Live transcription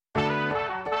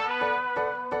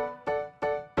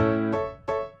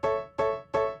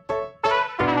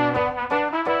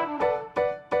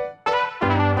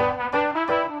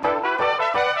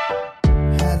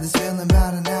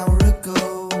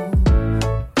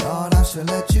should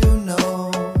let you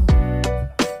know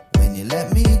when you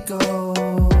let me go.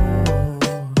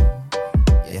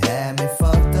 You had me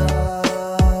fucked up.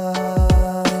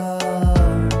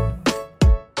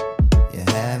 You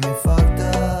had me fucked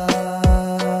up.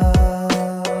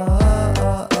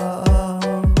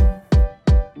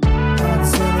 Had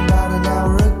this feeling about an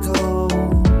hour ago.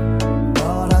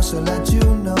 Thought I should let you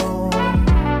know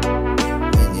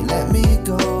when you let me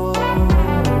go.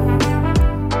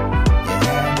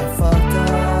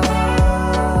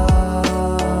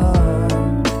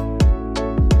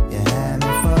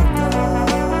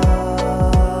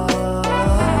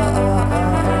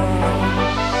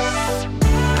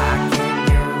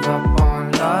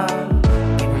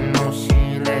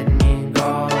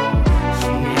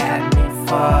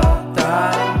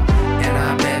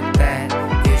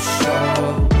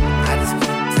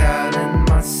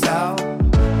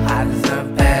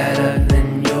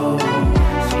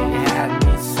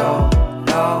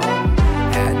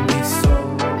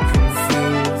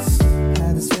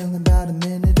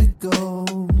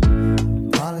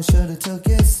 Should've took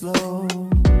it slow,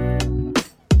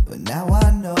 but now I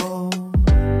know.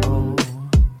 Oh,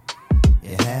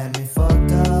 you had me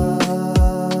fucked up.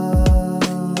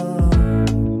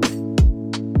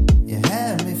 You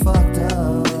had me fucked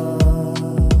up.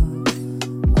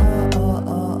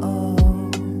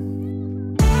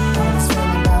 I was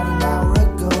feeling about an hour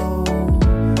ago.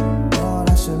 Thought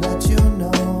I should let you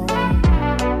know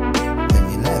when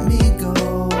you let me go.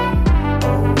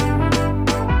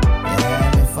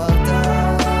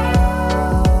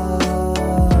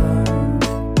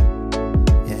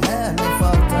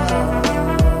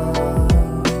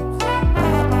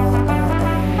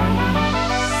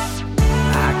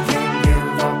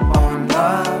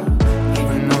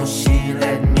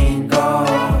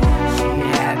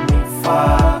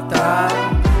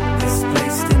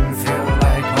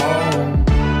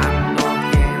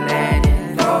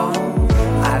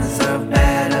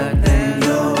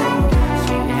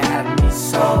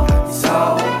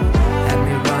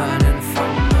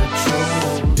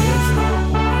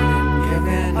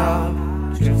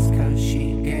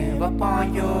 Up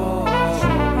on you.